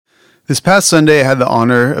This past Sunday, I had the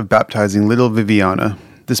honor of baptizing little Viviana.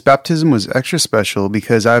 This baptism was extra special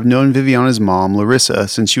because I've known Viviana's mom, Larissa,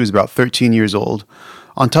 since she was about 13 years old.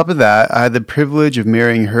 On top of that, I had the privilege of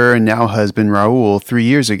marrying her and now husband Raul 3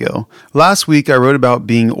 years ago. Last week, I wrote about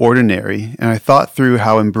being ordinary, and I thought through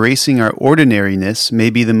how embracing our ordinariness may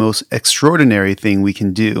be the most extraordinary thing we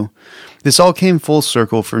can do. This all came full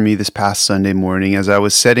circle for me this past Sunday morning as I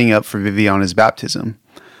was setting up for Viviana's baptism.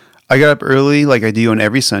 I got up early like I do on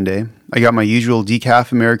every Sunday. I got my usual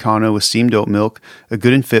decaf Americano with steamed oat milk, a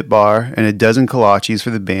Good and Fit bar, and a dozen kolaches for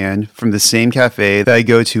the band from the same cafe that I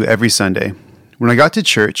go to every Sunday. When I got to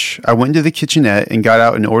church, I went into the kitchenette and got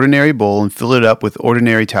out an ordinary bowl and filled it up with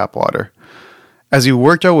ordinary tap water. As we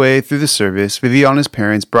worked our way through the service, Viviana's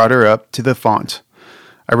parents brought her up to the font.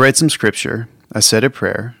 I read some scripture, I said a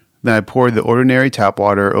prayer, then I poured the ordinary tap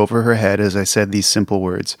water over her head as I said these simple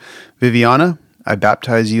words, "Viviana, I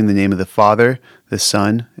baptize you in the name of the Father, the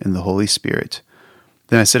Son, and the Holy Spirit."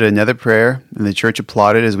 Then I said another prayer, and the church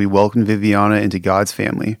applauded as we welcomed Viviana into God's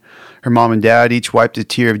family. Her mom and dad each wiped a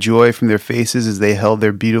tear of joy from their faces as they held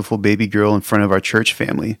their beautiful baby girl in front of our church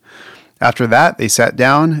family. After that, they sat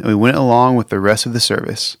down, and we went along with the rest of the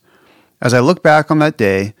service. As I look back on that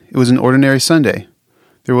day, it was an ordinary Sunday.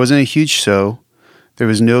 There wasn't a huge show. There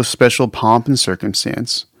was no special pomp and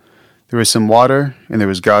circumstance. There was some water, and there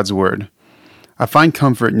was God's Word. I find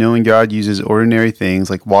comfort knowing God uses ordinary things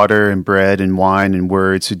like water and bread and wine and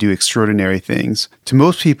words to do extraordinary things. To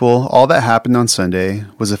most people, all that happened on Sunday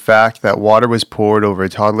was the fact that water was poured over a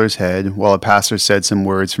toddler's head while a pastor said some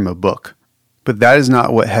words from a book. But that is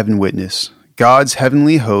not what heaven witnessed. God's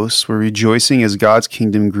heavenly hosts were rejoicing as God's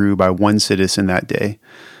kingdom grew by one citizen that day.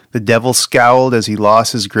 The devil scowled as he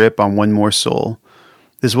lost his grip on one more soul.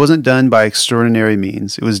 This wasn't done by extraordinary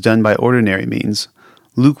means. It was done by ordinary means.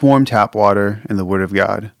 Lukewarm tap water and the Word of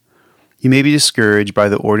God. You may be discouraged by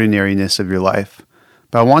the ordinariness of your life,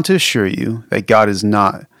 but I want to assure you that God is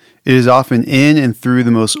not. It is often in and through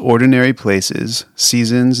the most ordinary places,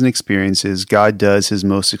 seasons, and experiences God does His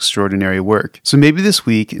most extraordinary work. So maybe this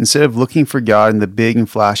week, instead of looking for God in the big and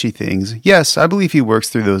flashy things, yes, I believe He works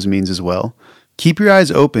through those means as well. Keep your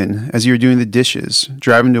eyes open as you're doing the dishes,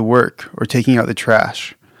 driving to work, or taking out the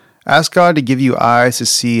trash. Ask God to give you eyes to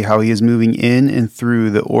see how He is moving in and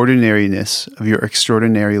through the ordinariness of your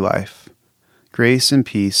extraordinary life. Grace and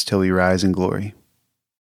peace till we rise in glory.